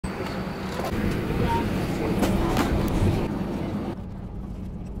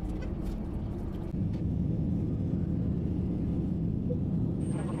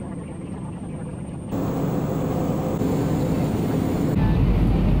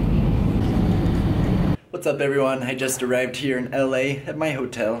What's up everyone? I just arrived here in LA at my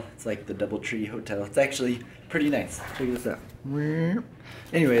hotel. It's like the Doubletree Hotel. It's actually pretty nice. Check this out.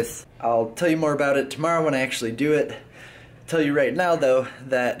 Anyways, I'll tell you more about it tomorrow when I actually do it. I'll tell you right now though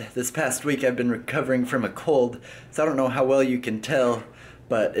that this past week I've been recovering from a cold, so I don't know how well you can tell,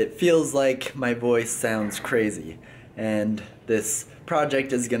 but it feels like my voice sounds crazy. And this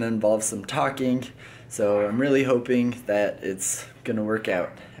project is going to involve some talking, so I'm really hoping that it's going to work out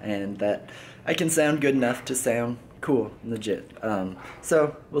and that I can sound good enough to sound cool, legit.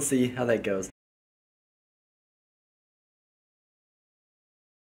 So we'll see how that goes.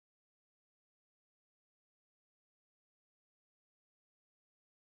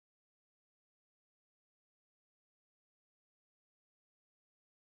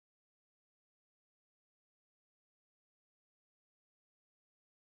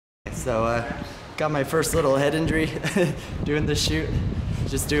 So got my first little head injury doing the shoot.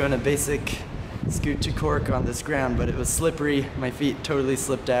 Just doing a basic scoot to cork on this ground, but it was slippery. My feet totally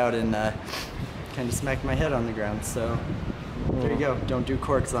slipped out and kind of smacked my head on the ground. So there you go. Don't do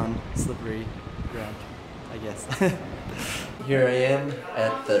corks on slippery ground, I guess. Here I am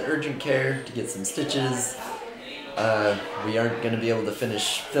at the urgent care to get some stitches. We aren't going to be able to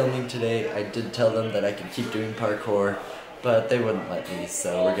finish filming today. I did tell them that I could keep doing parkour, but they wouldn't let me,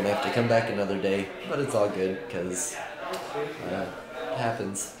 so we're going to have to come back another day. But it's all good, because it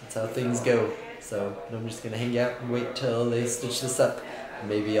happens. That's how things go. So I'm just going to hang out and wait till they stitch this up.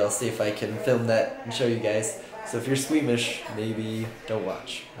 Maybe I'll see if I can film that and show you guys. So if you're squeamish, maybe don't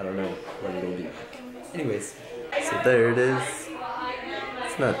watch. I don't know what it'll be like. Anyways, so there it is.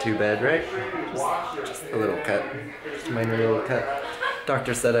 It's not too bad, right? Just a little cut. Just a minor little cut.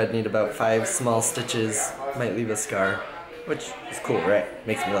 Doctor said I'd need about 5 small stitches. Might leave a scar. Which is cool, right?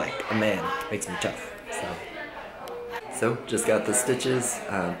 Makes me like a man. Makes me tough. So just got the stitches.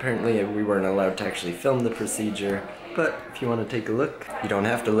 Apparently we weren't allowed to actually film the procedure, but if you want to take a look, you don't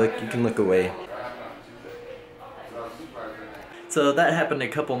have to look, you can look away. So that happened a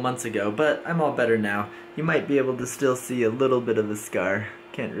couple months ago, but I'm all better now. You might be able to still see a little bit of the scar.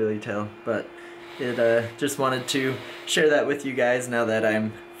 Can't really tell, but just wanted to share that with you guys now that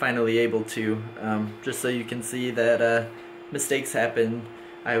I'm finally able to, just so you can see that mistakes happen.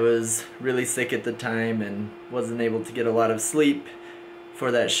 I was really sick at the time and wasn't able to get a lot of sleep for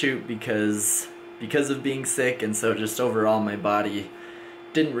that shoot because of being sick, and so just overall my body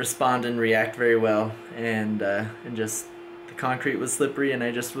didn't respond and react very well, and just the concrete was slippery and I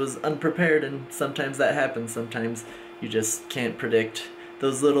just was unprepared, and sometimes that happens. Sometimes you just can't predict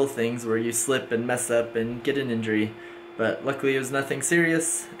those little things where you slip and mess up and get an injury. But luckily it was nothing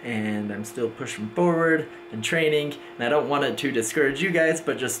serious, and I'm still pushing forward and training, and I don't want it to discourage you guys,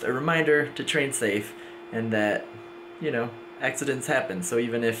 but just a reminder to train safe, and that, you know, accidents happen. So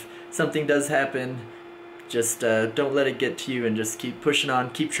even if something does happen, just don't let it get to you, and just keep pushing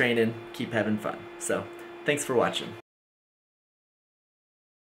on, keep training, keep having fun. So thanks for watching.